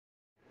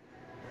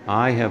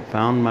I have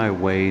found my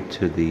way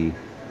to the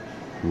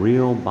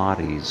Real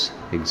Bodies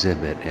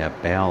exhibit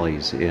at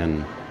Bally's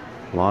in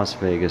Las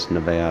Vegas,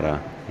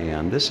 Nevada.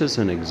 And this is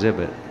an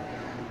exhibit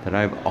that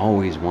I've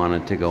always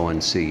wanted to go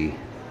and see.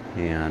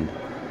 And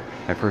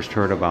I first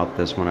heard about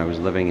this when I was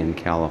living in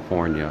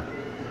California.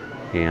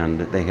 And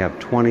they have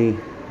 20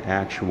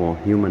 actual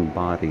human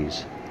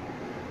bodies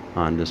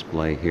on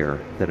display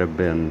here that have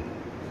been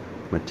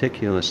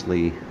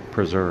meticulously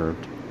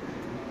preserved.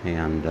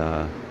 And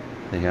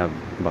they have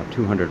about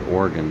 200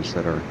 organs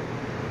that are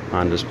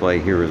on display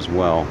here as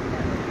well.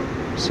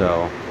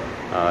 So,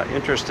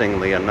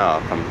 interestingly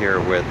enough, I'm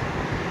here with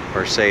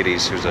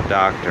Mercedes, who's a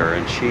doctor,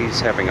 and she's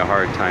having a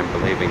hard time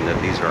believing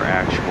that these are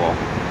actual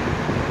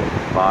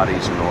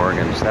bodies and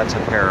organs. That's a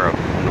pair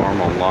of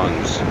normal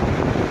lungs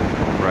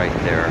right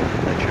there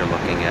that you're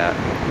looking at.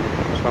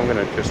 So I'm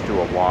going to just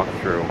do a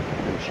walkthrough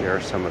and share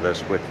some of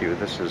this with you.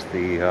 This is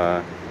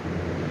the,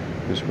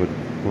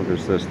 what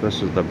is this?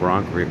 This is the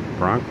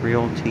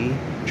bronchial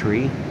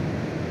tree.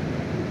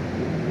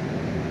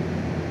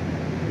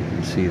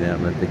 See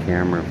that? Let the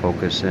camera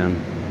focus in.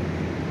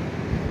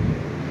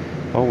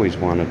 Always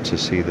wanted to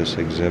see this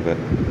exhibit.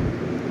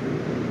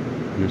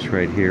 And this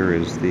right here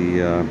is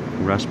the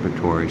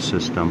respiratory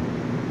system.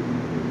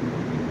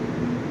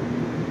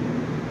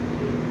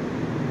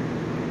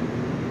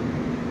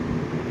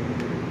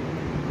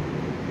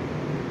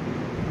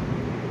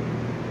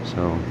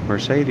 So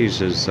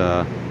Mercedes is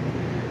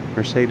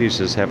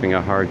having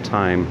a hard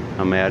time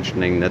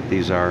imagining that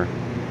these are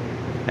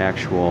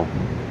actual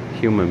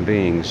human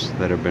beings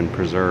that have been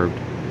preserved.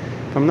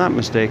 If I'm not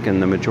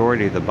mistaken, the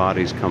majority of the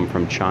bodies come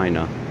from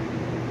China.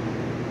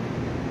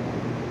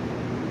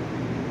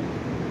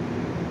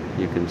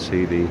 You can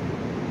see the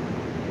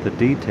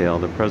detail,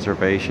 the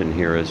preservation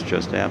here is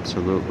just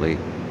absolutely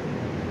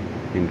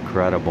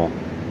incredible.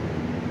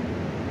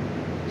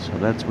 So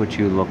that's what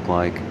you look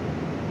like.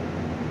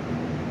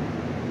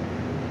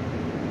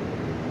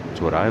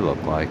 It's what I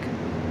look like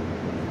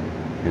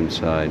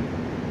inside.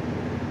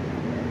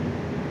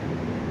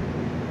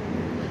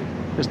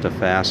 Just a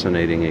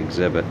fascinating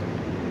exhibit.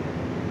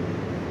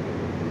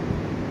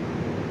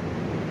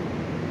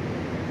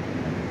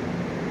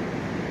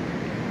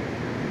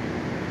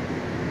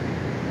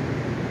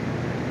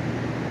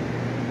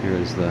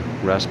 Here's the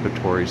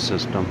respiratory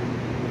system.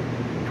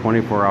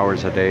 24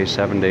 hours a day,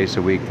 7 days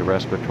a week, the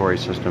respiratory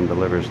system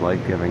delivers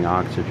life-giving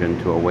oxygen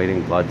to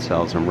awaiting blood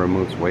cells and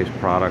removes waste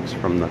products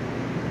from the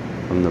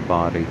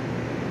body.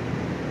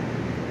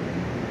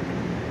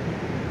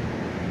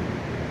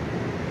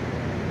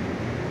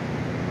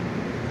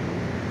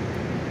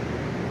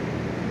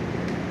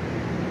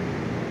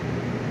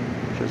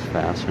 Just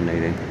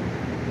fascinating.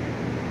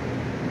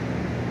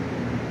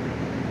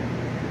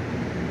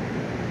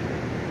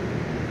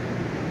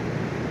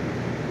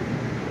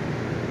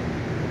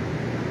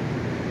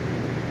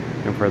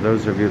 And for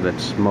those of you that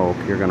smoke,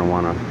 you're going to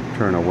want to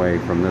turn away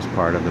from this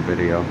part of the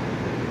video.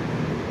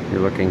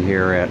 You're looking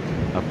here at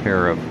a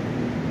pair of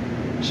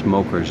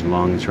smoker's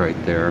lungs right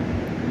there.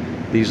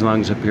 These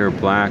lungs appear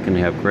black and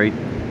have great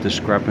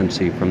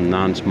discrepancy from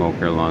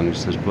non-smoker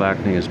lungs. This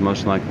blackening is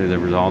most likely the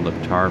result of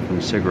tar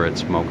from cigarette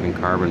smoke and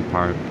carbon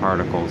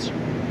particles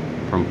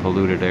from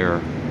polluted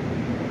air.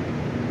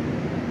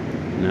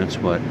 And that's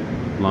what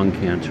lung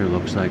cancer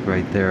looks like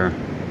right there.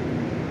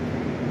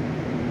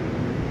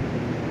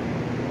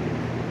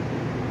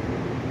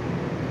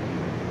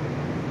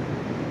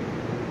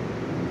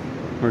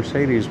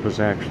 Mercedes was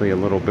actually a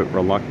little bit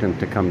reluctant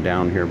to come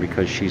down here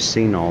because she's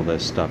seen all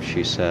this stuff,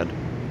 she said.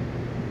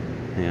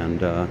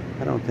 And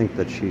I don't think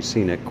that she's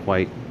seen it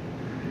quite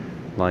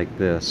like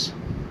this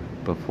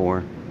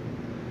before.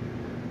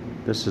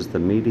 This is the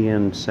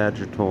median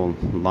sagittal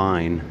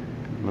line.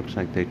 It looks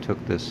like they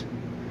took this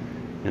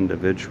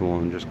individual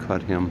and just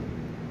cut him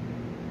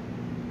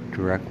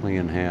directly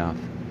in half.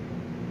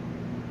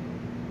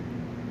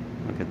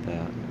 Look at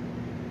that.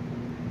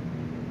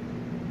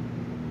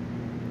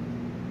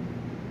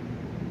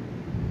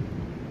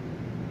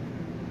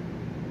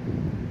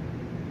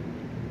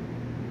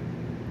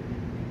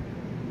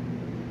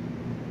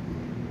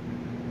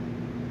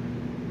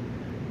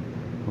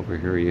 Over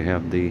here you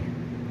have the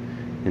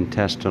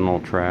intestinal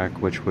tract,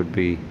 which would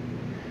be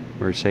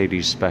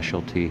Mercedes'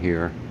 specialty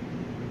here.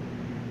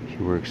 She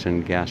works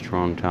in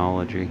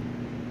gastroenterology.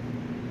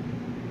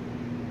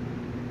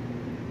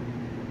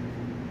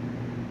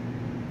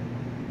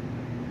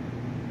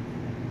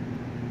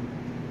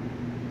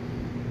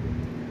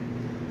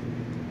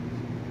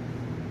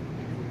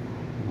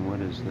 And what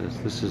is this?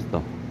 This is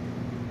the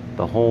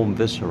whole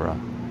viscera.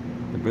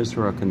 The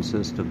viscera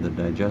consists of the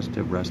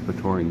digestive,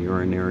 respiratory,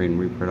 urinary, and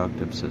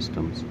reproductive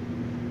systems.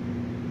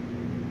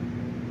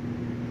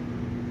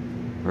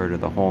 Heard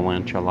of the whole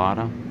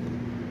enchilada?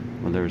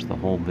 Well, there's the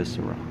whole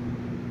viscera.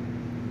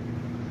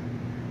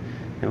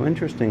 Now,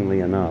 interestingly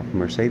enough,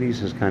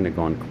 Mercedes has kind of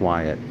gone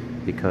quiet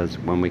because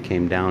when we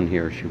came down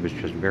here, she was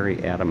just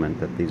very adamant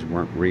that these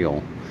weren't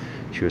real.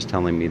 She was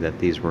telling me that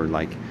these were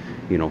like,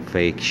 you know,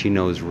 fake. She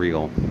knows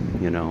real,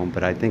 you know,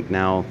 but I think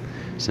now,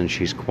 since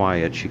she's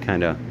quiet, she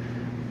kind of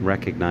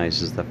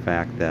recognizes the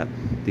fact that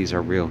these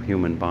are real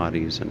human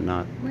bodies and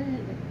not... Well,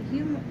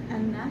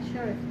 I'm not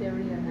sure if they're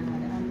real or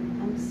not.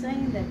 I'm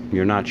saying that...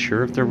 You're not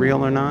sure if they're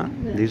real or not?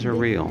 These are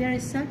real. They're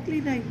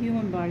exactly like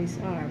human bodies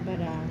are, but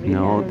really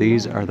no,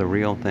 these are the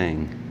real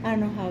thing. I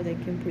don't know how they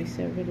can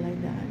preserve it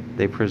like that.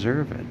 They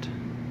preserve it.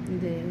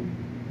 They...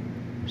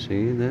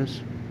 See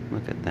this?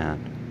 Look at that.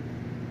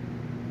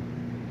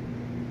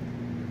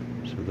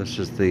 So this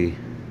is the...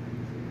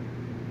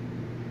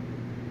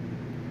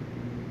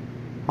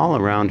 All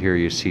around here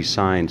you see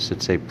signs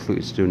that say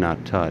please do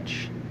not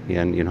touch.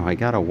 And you know, I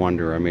gotta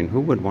wonder, I mean, who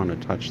would want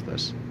to touch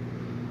this?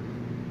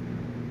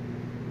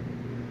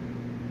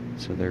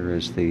 So there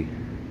is the...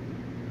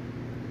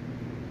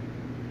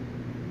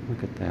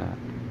 Look at that.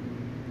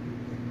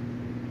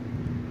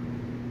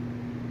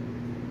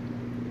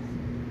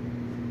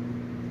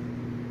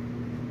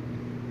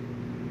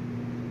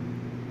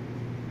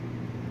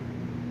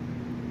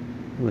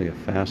 Really a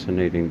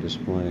fascinating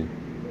display.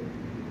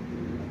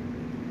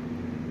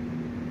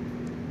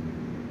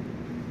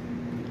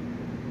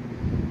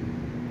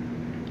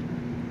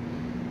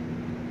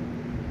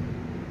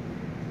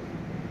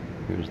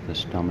 Here's the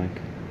stomach.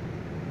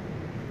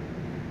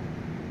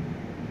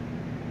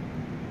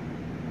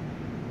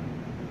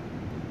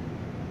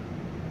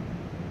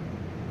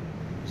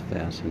 It's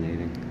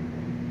fascinating.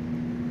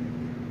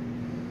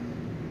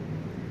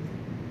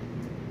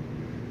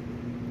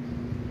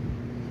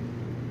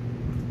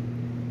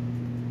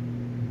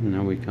 And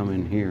now we come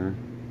in here.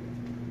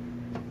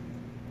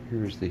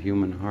 Here's the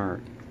human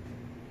heart.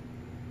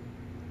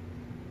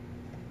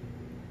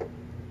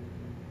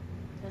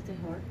 That's the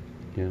heart?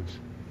 Yes.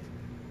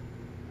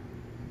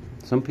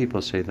 Some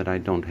people say that I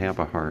don't have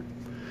a heart,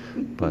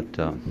 but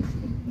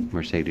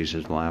Mercedes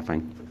is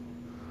laughing.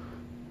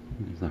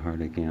 There's the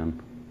heart again.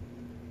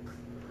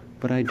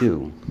 But I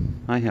do.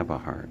 I have a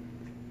heart.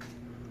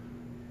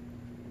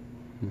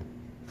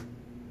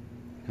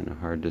 Kind of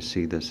hard to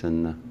see this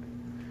in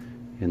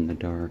the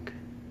dark.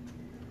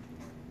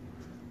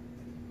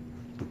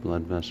 The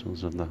blood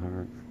vessels of the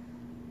heart.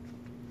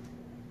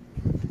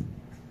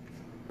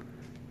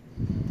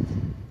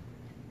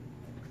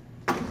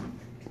 I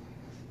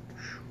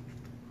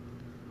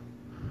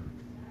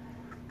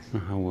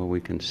don't know how well we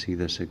can see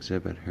this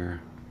exhibit here.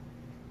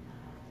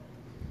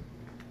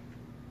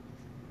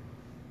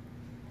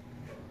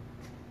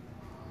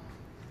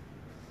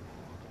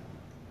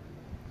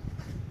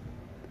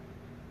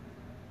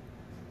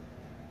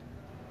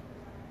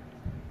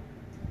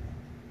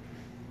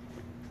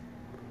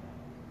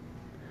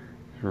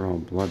 They're all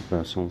blood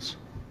vessels.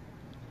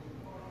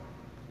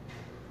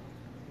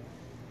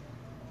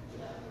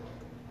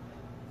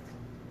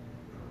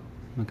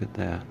 Look at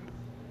that.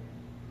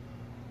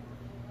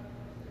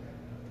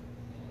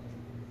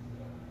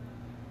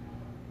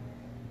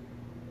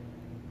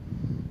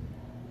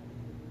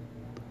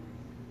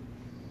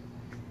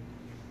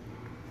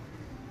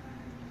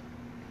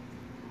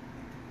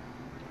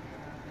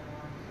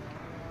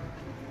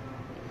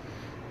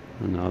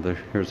 And now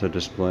here's a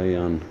display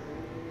on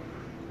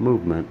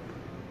movement.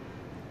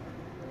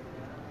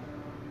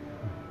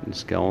 The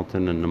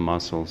skeleton and the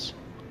muscles.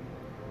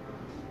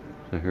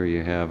 So here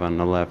you have on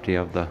the left, you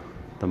have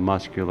the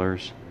muscular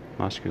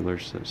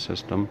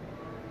system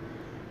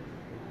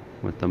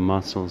with the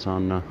muscles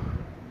on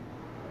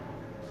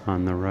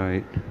the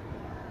right.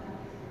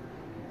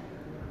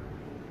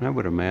 I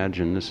would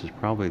imagine this is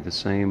probably the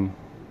same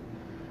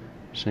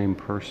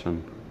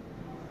person.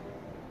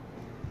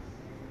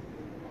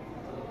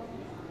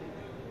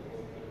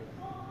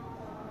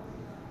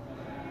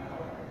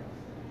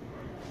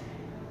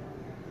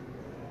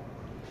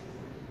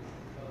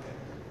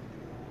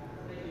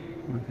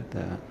 Look at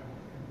that.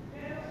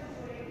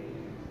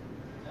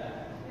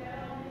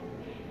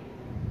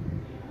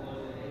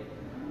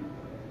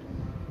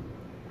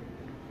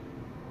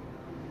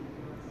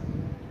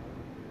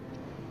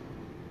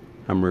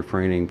 I'm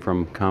refraining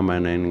from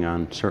commenting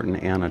on certain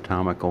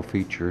anatomical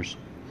features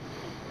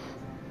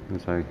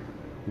as I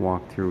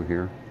walk through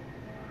here.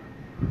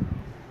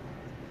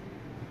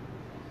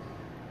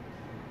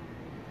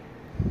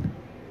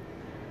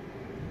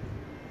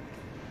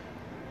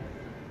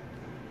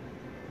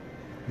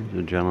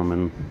 There's a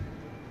gentleman,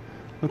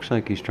 looks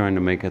like he's trying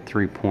to make a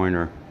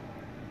three-pointer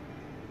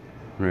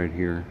right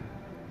here.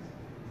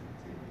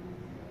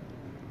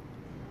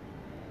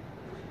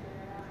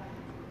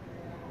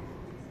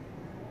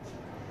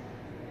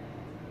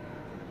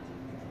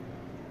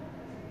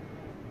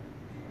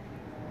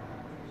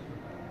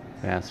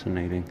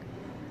 Fascinating.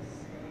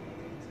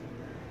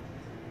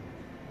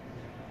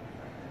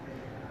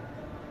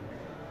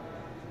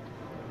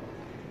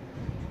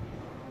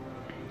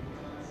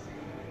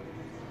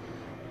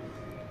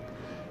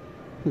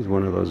 This is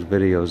one of those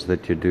videos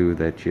that you do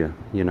that you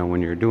know,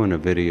 when you're doing a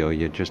video,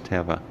 you just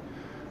have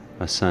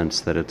a sense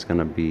that it's going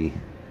to be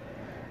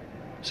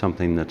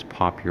something that's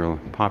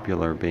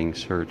popular being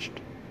searched.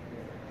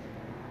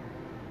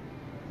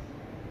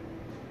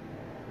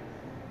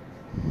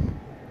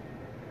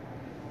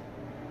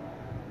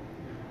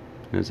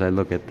 As I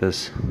look at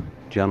this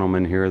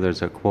gentleman here,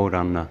 there's a quote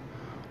on the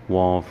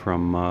wall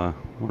from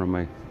one of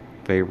my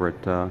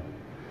favorite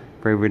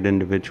favorite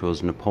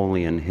individuals,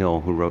 Napoleon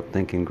Hill, who wrote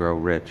Think and Grow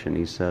Rich, and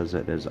he says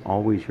it is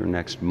always your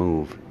next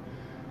move.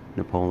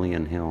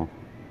 Napoleon Hill.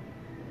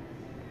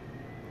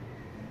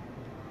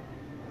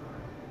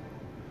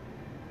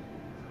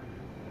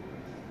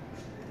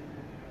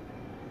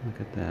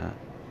 Look at that.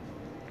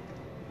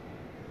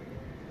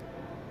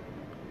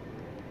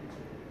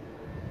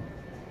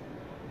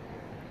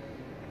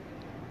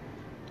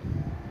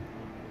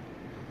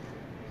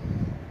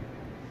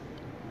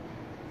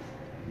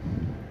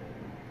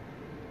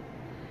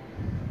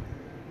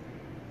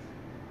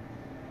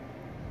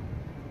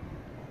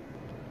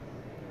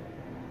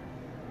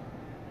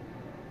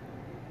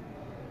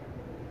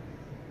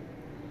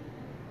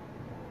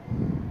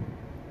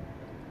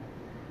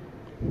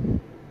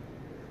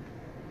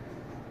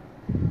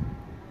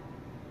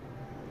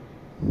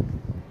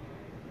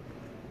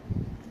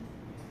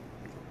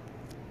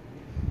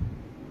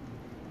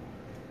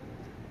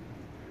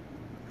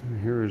 And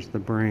here is the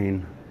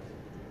brain.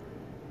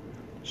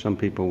 Some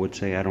people would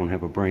say I don't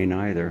have a brain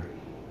either.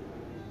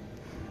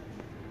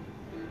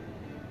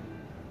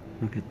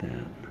 Look at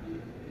that.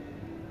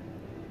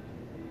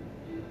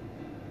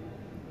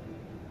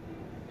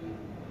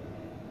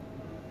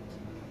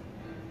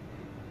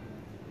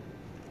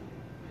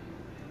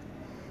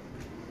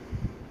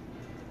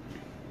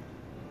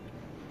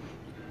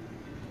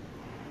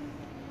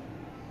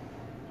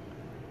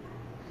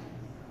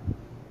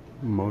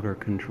 Motor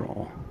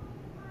control.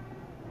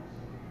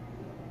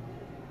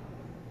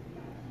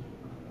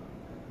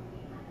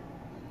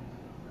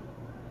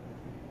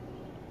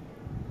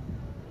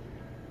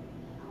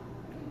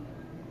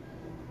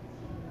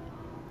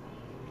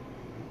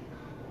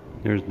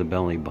 There's the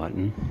belly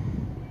button.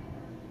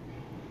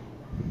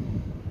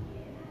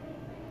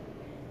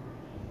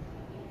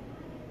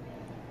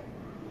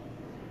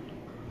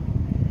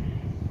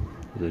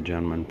 There's a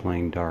gentleman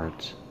playing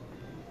darts.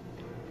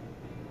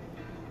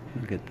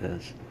 Look at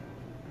this.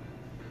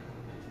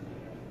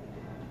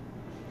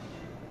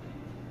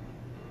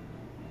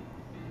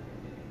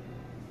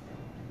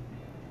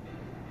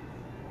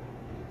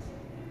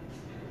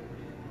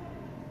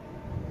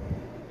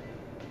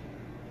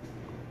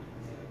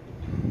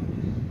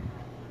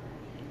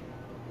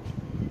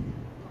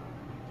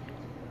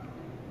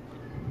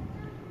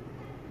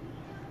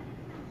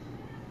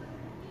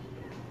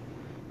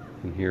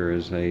 And here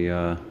is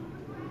a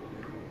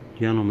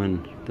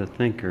gentleman, the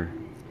thinker.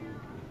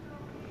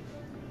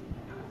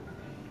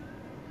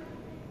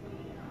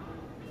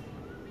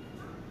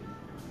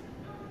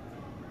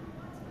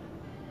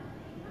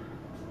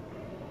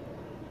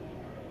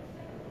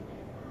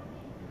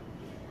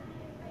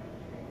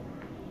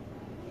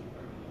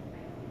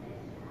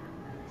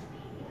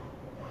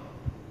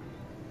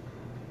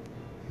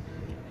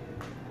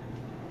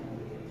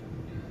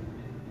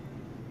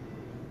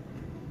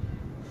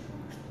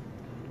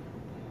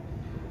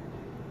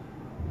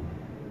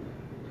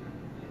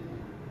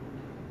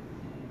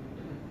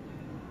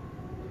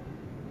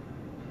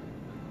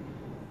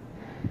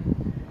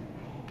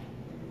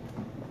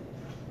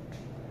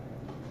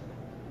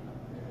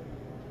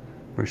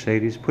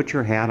 Mercedes, put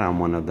your hat on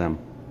one of them.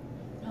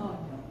 Oh,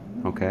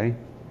 no. Okay?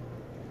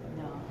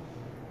 No.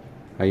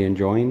 Are you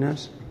enjoying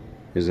this?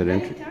 Is it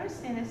Very interesting?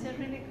 interesting. It's a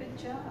really good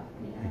job.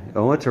 Yeah.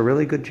 Oh, it's a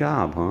really good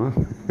job, huh?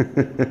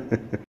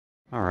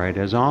 All right,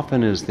 as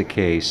often is the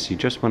case,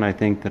 just when I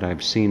think that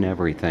I've seen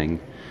everything,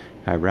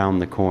 I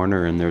round the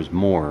corner and there's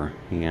more.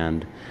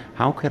 And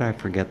how could I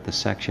forget the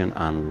section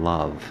on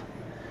love?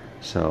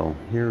 So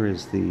here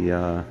is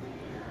the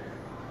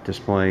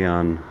display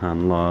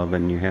on love,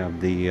 and you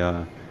have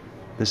the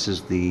this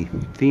is the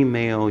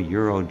female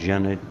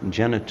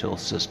urogenital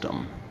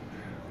system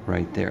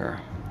right there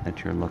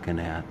that you're looking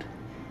at.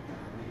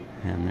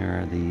 And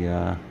there are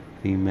the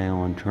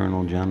female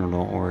internal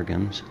genital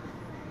organs.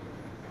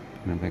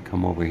 And if I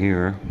come over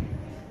here,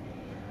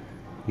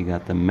 you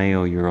got the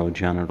male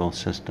urogenital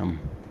system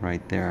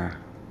right there.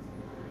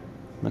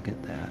 Look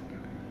at that.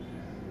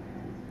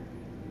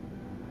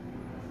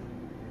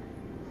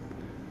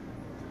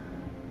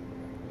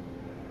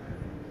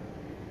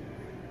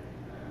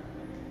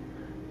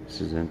 This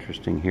is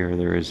interesting here.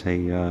 There is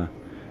a,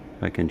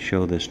 if I can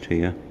show this to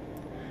you,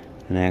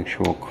 an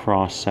actual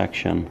cross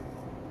section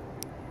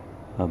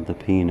of the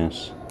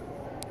penis.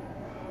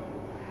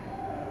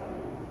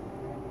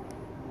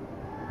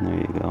 There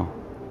you go.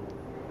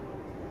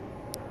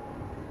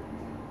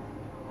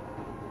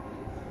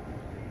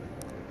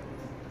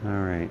 All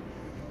right.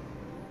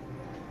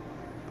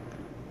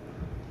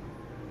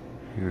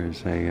 Here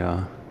is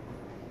a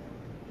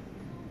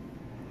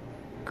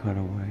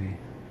cutaway.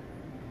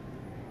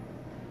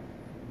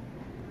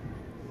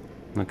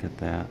 Look at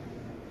that.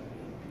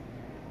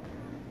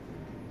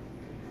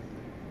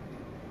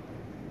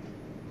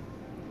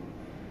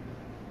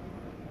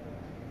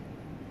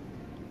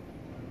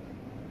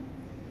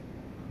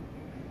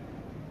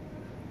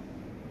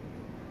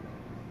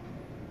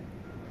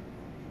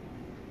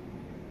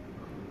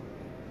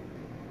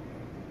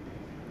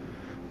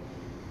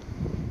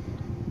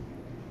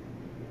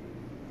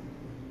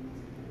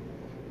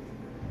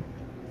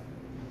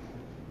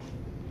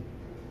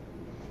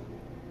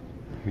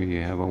 Here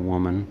you have a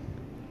woman.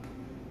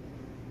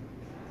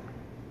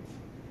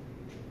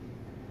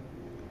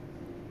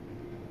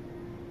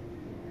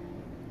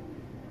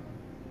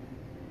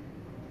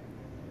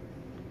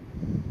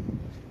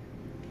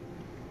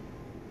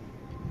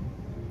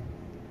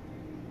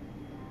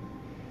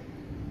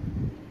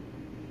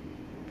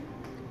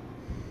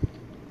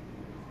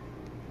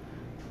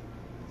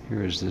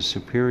 Here is the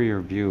superior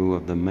view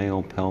of the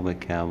male pelvic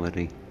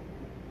cavity.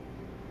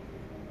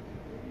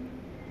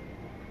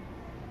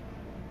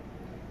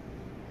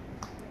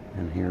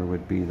 And here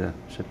would be the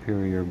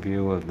superior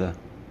view of the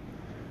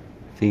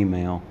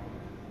female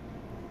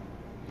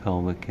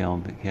pelvic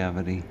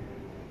cavity.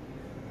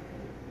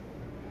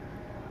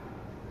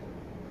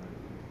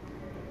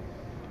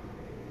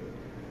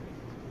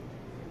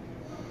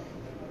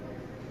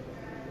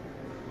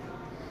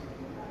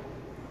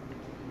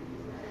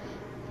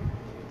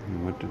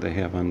 And what do they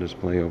have on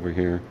display over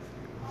here?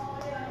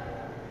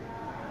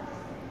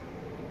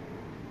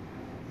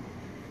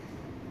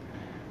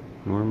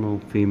 Normal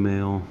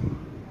female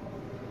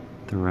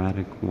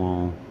thoracic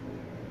wall,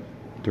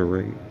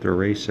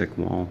 thoracic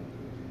wall.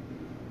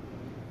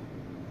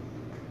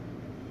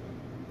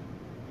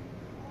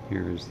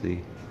 Here's the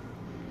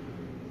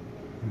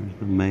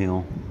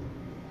male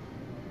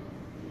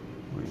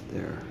right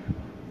there.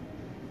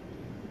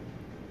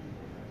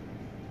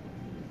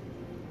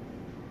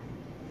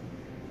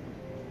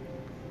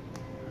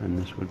 And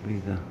this would be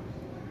the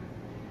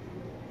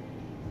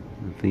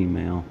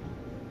female.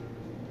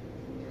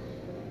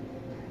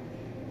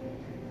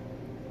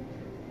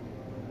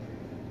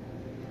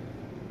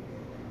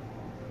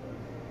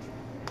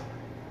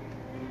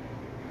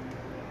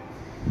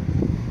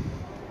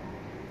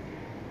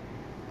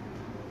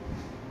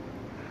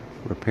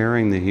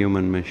 Repairing the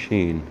human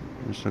machine.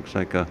 This looks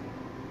like a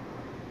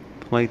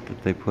plate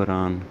that they put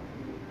on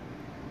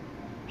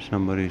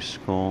somebody's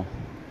skull,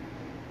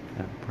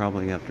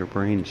 probably after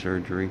brain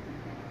surgery.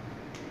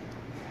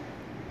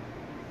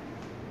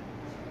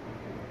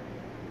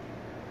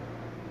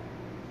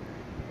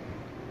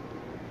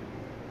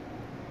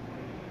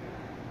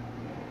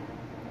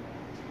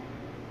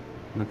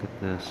 Look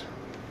at this.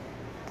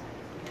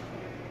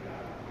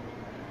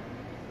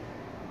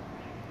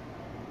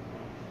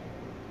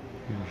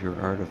 Here's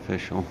your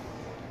artificial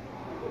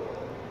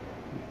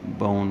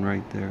bone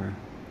right there.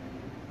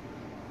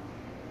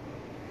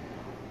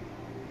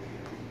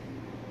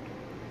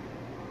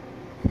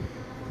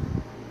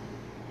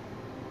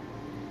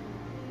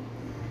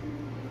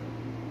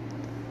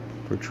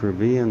 For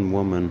Trevian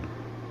woman,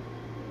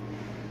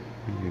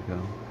 there you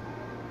go.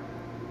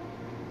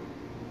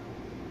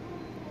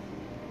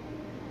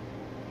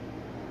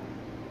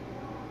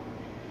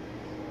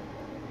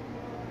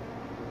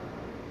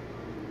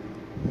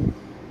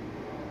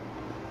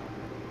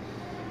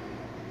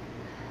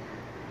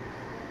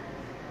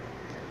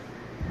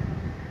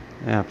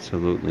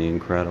 Absolutely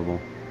incredible.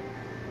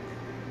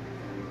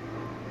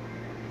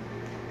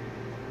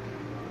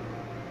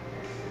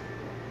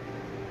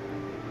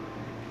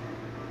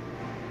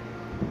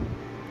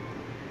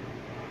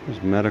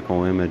 There's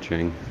medical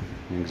imaging,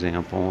 an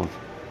example of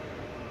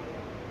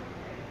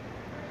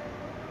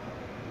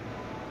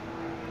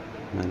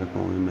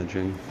medical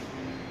imaging.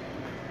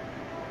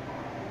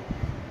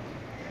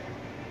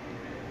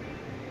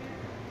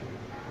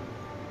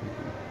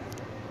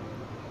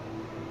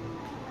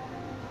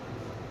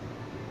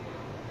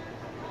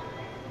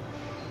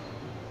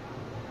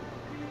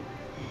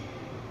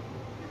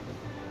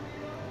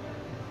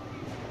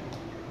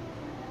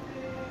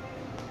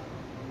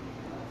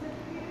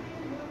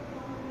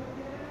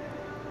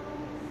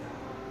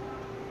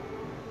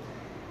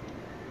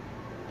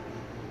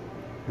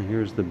 And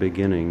here's the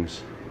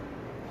beginnings.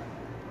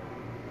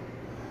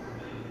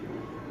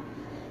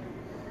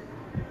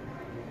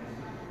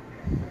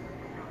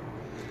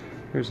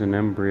 Here's an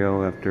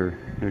embryo after,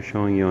 they're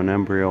showing you an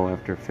embryo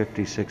after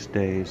 56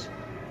 days.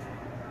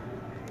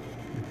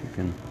 If you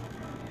can,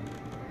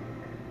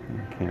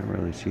 I can't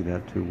really see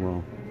that too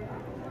well.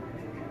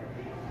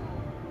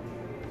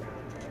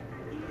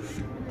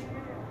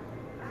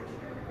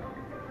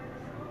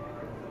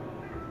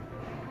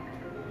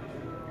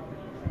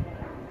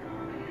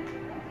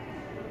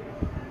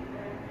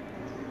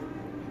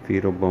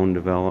 Fetal bone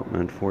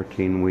development,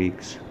 14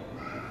 weeks.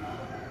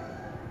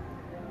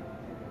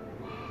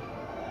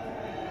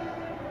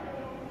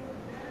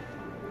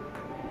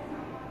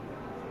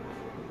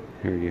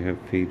 Here you have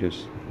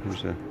fetus.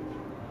 There's a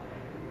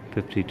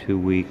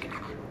 52-week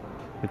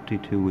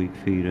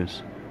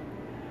fetus.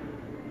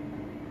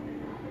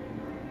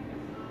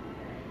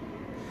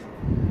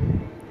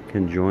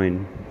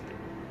 Conjoined.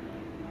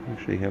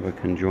 Actually have a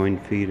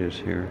conjoined fetus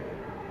here.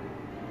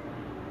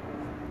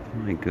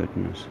 My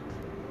goodness.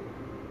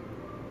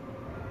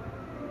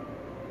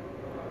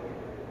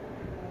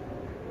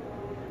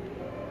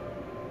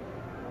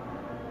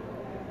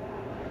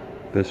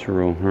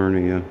 Visceral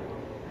hernia.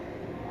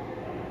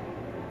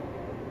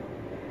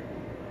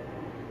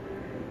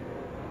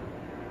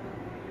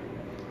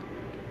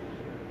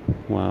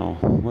 Wow,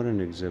 what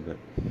an exhibit.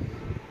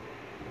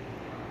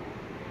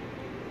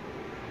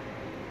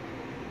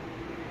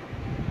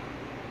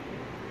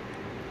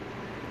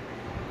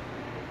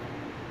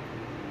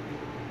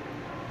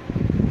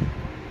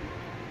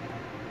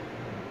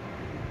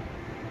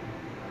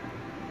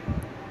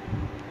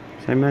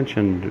 As I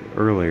mentioned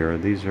earlier,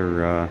 these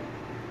are, I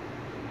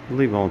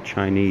believe, all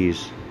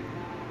Chinese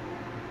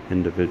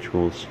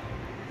individuals.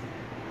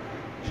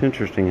 It's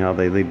interesting how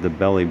they leave the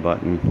belly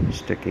button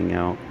sticking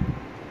out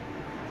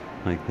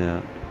like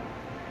that.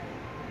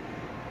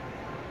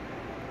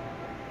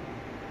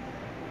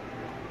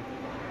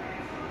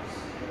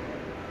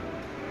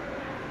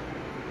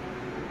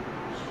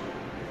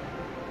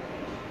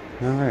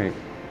 All right,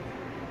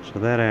 so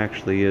that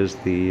actually is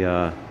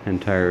the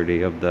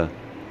entirety of the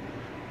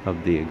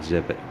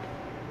exhibit.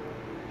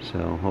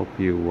 So hope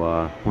you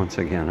once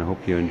again, I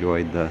hope you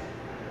enjoyed the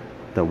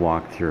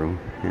walkthrough.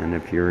 And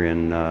if you're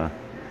in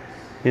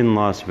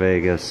Las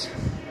Vegas,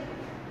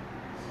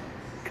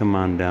 come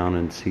on down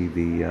and see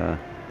the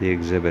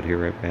exhibit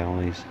here at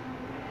Bally's.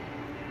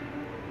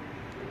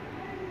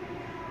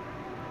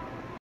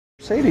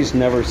 Mercedes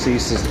never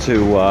ceases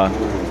to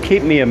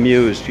keep me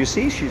amused. You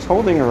see, she's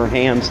holding her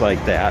hands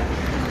like that,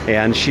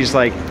 and she's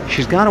like,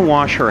 she's got to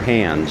wash her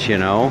hands, you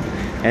know.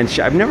 And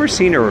I've never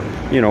seen her,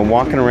 you know,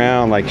 walking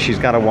around like she's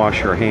got to wash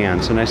her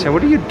hands. And I said,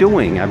 what are you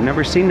doing? I've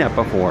never seen that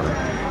before.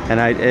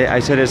 And I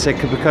said, is it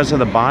because of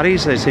the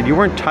bodies? I said, you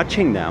weren't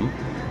touching them.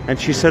 And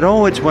she said,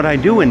 oh, it's what I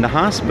do in the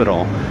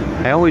hospital.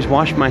 I always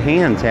wash my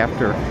hands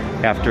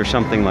after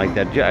something like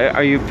that.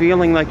 Are you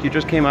feeling like you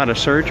just came out of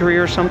surgery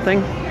or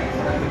something?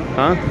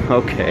 Huh?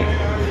 Okay.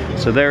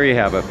 So there you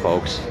have it,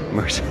 folks.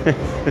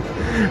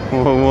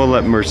 We'll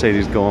let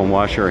Mercedes go and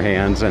wash her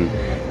hands and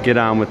get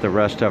on with the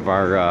rest of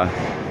our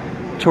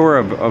tour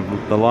of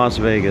the Las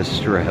Vegas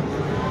Strip.